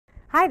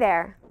Hi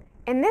there!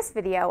 In this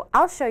video,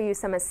 I'll show you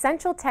some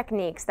essential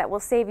techniques that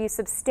will save you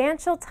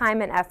substantial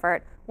time and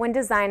effort when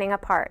designing a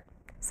part.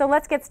 So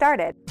let's get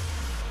started.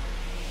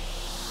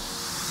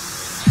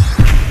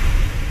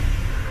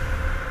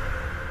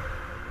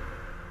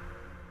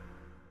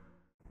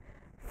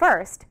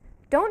 First,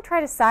 don't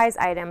try to size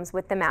items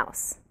with the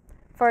mouse.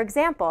 For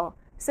example,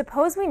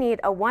 suppose we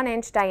need a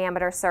 1-inch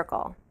diameter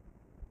circle.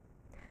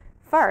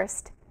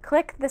 First,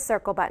 click the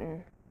circle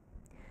button.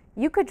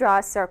 You could draw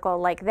a circle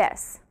like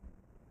this.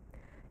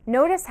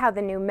 Notice how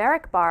the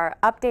numeric bar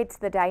updates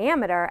the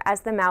diameter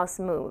as the mouse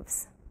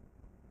moves.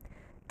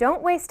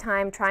 Don't waste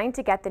time trying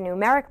to get the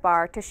numeric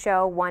bar to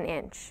show 1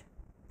 inch.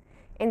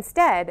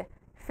 Instead,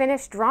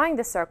 finish drawing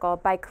the circle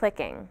by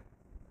clicking.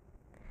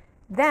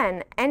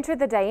 Then, enter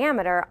the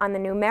diameter on the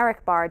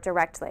numeric bar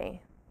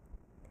directly.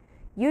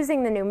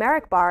 Using the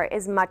numeric bar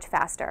is much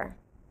faster.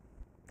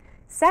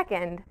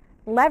 Second,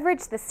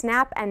 leverage the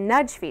snap and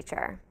nudge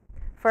feature.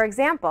 For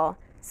example,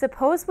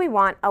 suppose we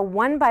want a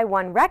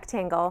 1x1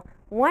 rectangle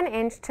 1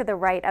 inch to the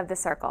right of the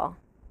circle.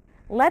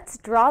 Let's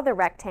draw the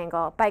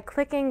rectangle by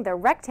clicking the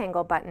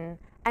Rectangle button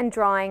and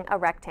drawing a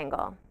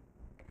rectangle.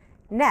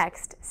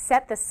 Next,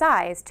 set the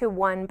size to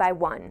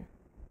 1x1.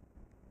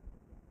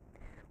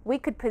 We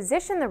could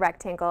position the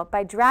rectangle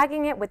by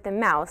dragging it with the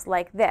mouse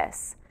like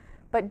this,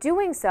 but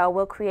doing so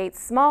will create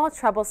small,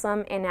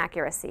 troublesome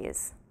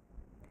inaccuracies.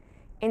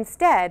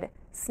 Instead,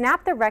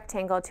 snap the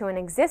rectangle to an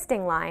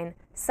existing line,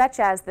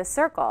 such as the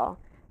circle,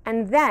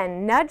 and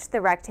then nudge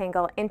the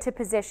rectangle into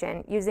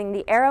position using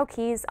the arrow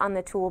keys on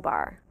the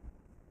toolbar.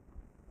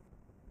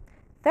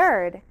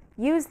 Third,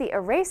 use the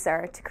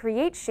eraser to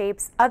create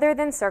shapes other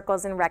than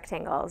circles and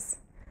rectangles.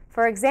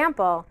 For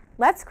example,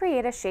 let's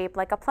create a shape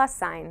like a plus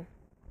sign.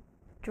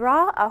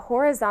 Draw a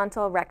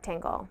horizontal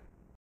rectangle.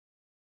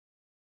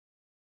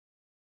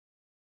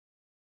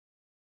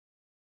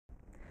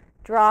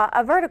 Draw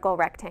a vertical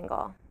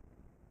rectangle.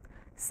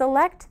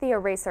 Select the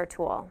eraser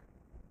tool.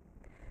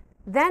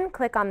 Then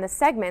click on the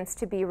segments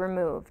to be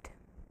removed.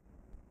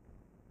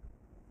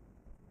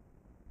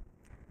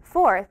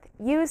 Fourth,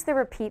 use the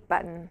repeat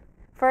button.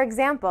 For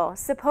example,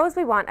 suppose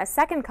we want a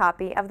second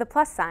copy of the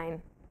plus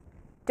sign.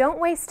 Don't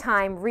waste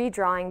time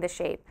redrawing the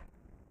shape.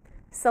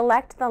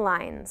 Select the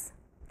lines.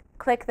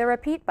 Click the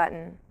repeat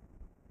button.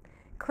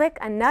 Click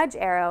a nudge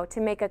arrow to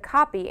make a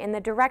copy in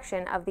the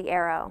direction of the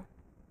arrow.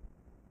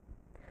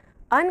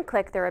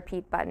 Unclick the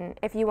repeat button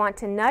if you want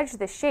to nudge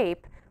the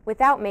shape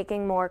without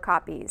making more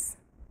copies.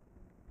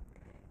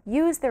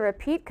 Use the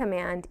repeat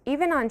command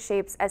even on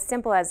shapes as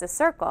simple as a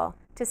circle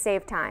to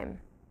save time.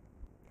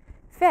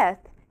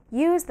 Fifth,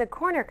 use the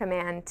corner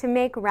command to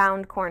make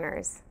round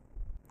corners.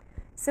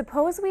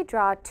 Suppose we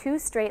draw two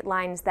straight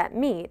lines that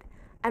meet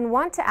and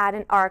want to add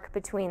an arc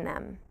between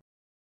them.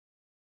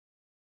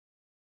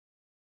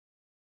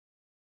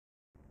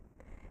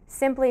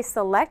 Simply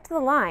select the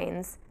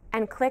lines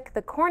and click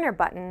the corner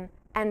button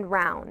and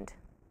round.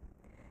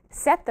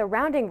 Set the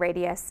rounding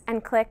radius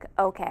and click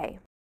OK.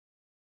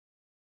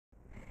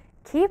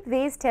 Keep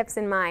these tips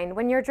in mind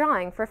when you're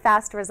drawing for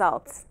fast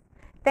results.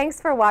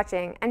 Thanks for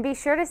watching, and be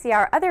sure to see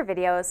our other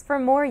videos for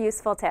more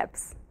useful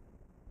tips.